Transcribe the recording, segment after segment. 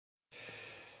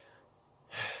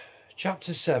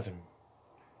Chapter 7.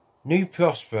 New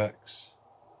Prospects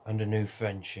and a New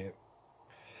Friendship.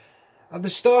 At the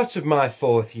start of my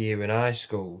 4th year in high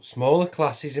school, smaller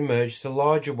classes emerged to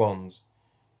larger ones,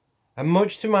 and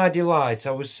much to my delight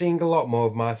I was seeing a lot more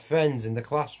of my friends in the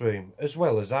classroom as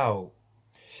well as out.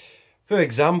 For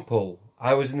example,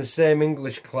 I was in the same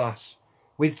English class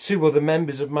with 2 other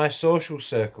members of my social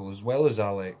circle as well as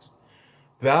Alex,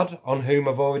 Brad, on whom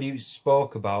I've already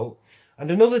spoke about, and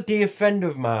another dear friend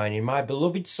of mine in my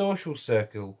beloved social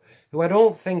circle, who I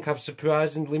don't think I've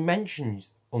surprisingly mentioned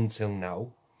until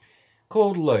now,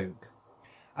 called Luke.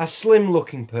 A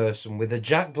slim-looking person with a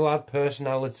jack-lad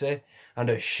personality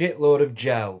and a shitload of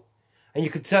gel, and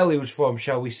you could tell he was from,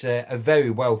 shall we say, a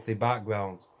very wealthy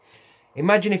background.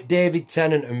 Imagine if David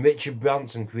Tennant and Richard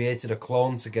Branson created a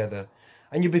clone together,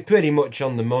 and you'd be pretty much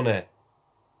on the money.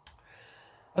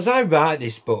 As I write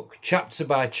this book, chapter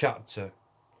by chapter,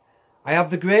 I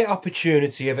have the great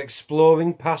opportunity of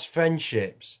exploring past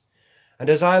friendships,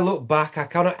 and as I look back I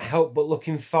cannot help but look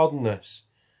in fondness,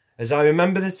 as I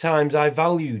remember the times I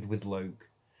valued with Luke.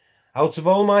 Out of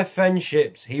all my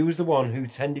friendships, he was the one who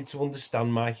tended to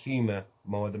understand my humour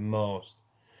more than most.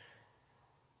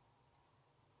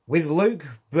 With Luke,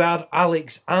 Brad,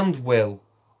 Alex and Will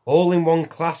all in one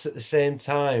class at the same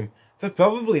time, for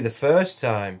probably the first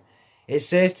time, it's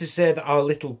safe to say that our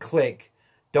little clique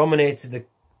dominated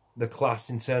the class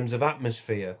in terms of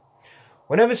atmosphere.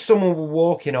 Whenever someone would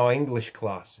walk in our English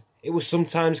class, it was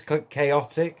sometimes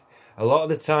chaotic, a lot of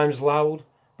the times loud,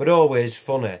 but always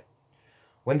funny.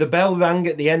 When the bell rang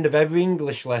at the end of every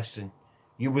English lesson,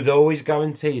 you was always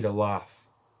guaranteed a laugh.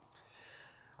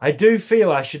 I do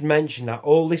feel I should mention that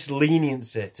all this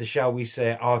leniency to, shall we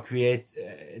say,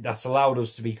 that allowed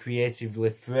us to be creatively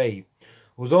free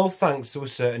was all thanks to a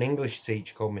certain English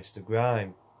teacher called Mr.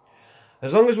 Grime.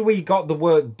 As long as we got the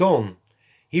work done,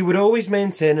 he would always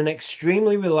maintain an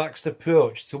extremely relaxed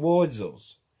approach towards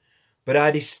us. But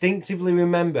I distinctively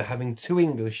remember having 2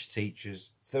 English teachers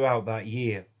throughout that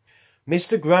year.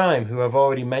 Mr. Grime, who I've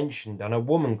already mentioned, and a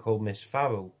woman called Miss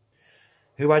Farrell,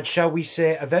 who had, shall we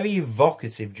say, a very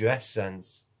evocative dress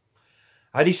sense.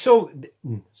 I discovered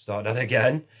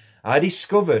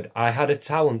I had a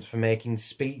talent for making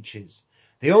speeches.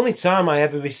 The only time I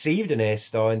ever received an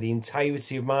A-star in the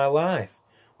entirety of my life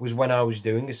was when I was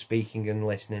doing a speaking and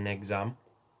listening exam.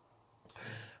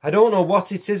 I don't know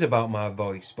what it is about my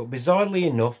voice, but bizarrely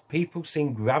enough, people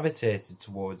seem gravitated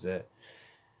towards it.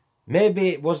 Maybe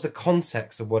it was the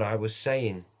context of what I was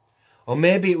saying, or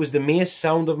maybe it was the mere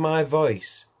sound of my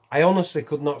voice. I honestly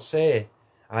could not say,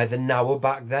 either now or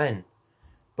back then.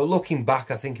 But looking back,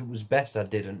 I think it was best I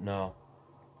didn't know.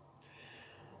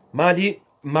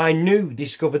 My new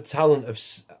discovered talent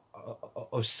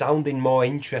of sounding more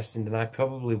interesting than I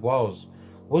probably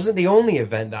wasn't the only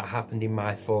event that happened in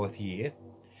my 4th year.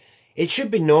 It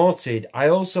should be noted, I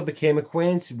also became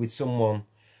acquainted with someone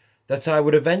that I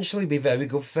would eventually be very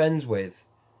good friends with,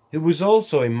 who was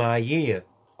also in my year,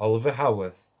 Oliver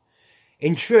Howarth.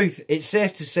 In truth, it's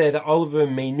safe to say that Oliver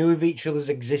and me knew of each other's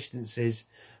existences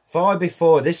far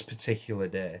before this particular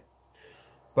day.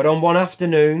 But on one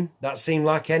afternoon, that seemed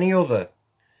like any other,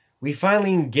 we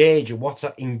finally engaged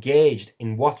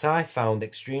in what I found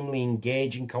extremely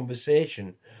engaging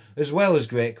conversation, as well as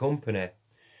great company.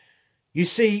 You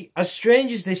see, as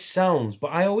strange as this sounds,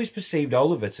 but I always perceived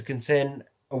Oliver to contain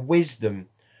a wisdom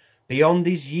beyond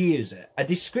his years, a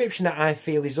description that I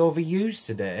feel is overused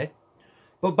today.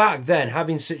 But back then,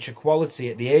 having such a quality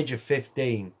at the age of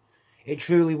 15, it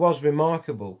truly was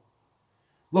remarkable.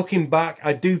 Looking back,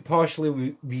 I do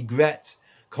partially regret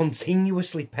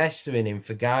continuously pestering him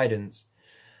for guidance,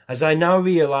 as I now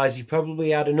realise he probably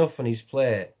had enough on his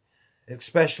plate,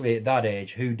 especially at that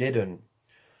age, who didn't?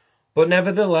 But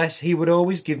nevertheless, he would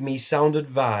always give me sound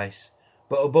advice,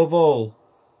 but above all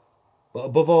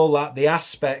that, the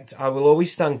aspect I will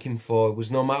always thank him for was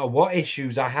no matter what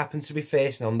issues I happened to be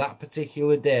facing on that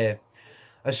particular day,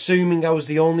 assuming I was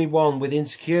the only one with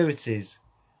insecurities,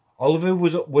 Oliver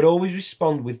would always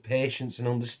respond with patience and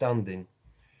understanding.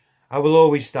 I will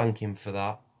always thank him for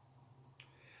that.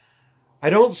 I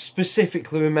don't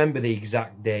specifically remember the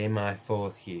exact day in my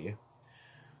 4th year,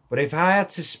 but if I had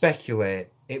to speculate,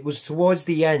 it was towards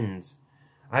the end.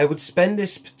 I would spend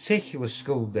this particular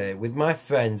school day with my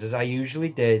friends as I usually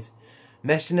did,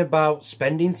 messing about,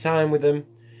 spending time with them,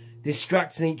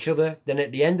 distracting each other. Then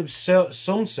at the end of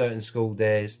some certain school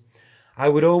days, I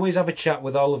would always have a chat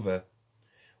with Oliver.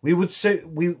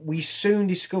 We soon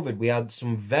discovered we had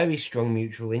some very strong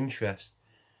mutual interest.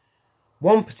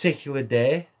 One particular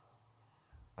day,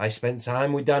 I spent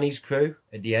time with Danny's crew.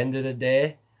 At the end of the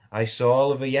day, I saw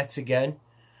Oliver yet again,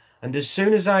 and as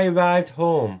soon as I arrived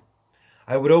home,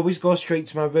 I would always go straight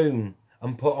to my room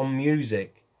and put on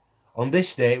music. On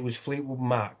this day it was Fleetwood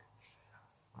Mac.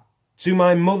 To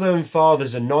my mother and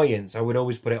father's annoyance, I would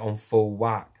always put it on full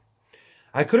whack.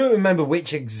 I couldn't remember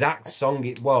which exact song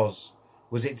it was.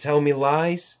 Was it Tell Me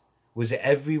Lies? Was it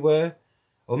Everywhere?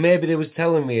 Or maybe they was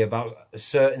telling me about a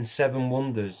certain Seven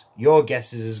Wonders. Your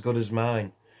guess is as good as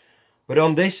mine. But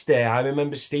on this day, I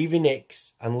remember Stevie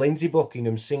Nicks and Lindsey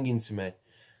Buckingham singing to me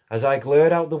as I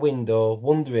glared out the window,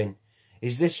 wondering,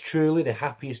 is this truly the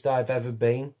happiest I've ever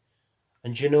been?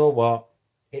 And you know what?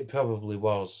 It probably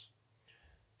was.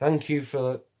 Thank you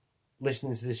for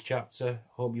listening to this chapter.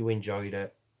 Hope you enjoyed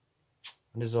it.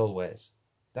 And as always,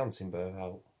 Dancing Bear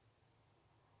out.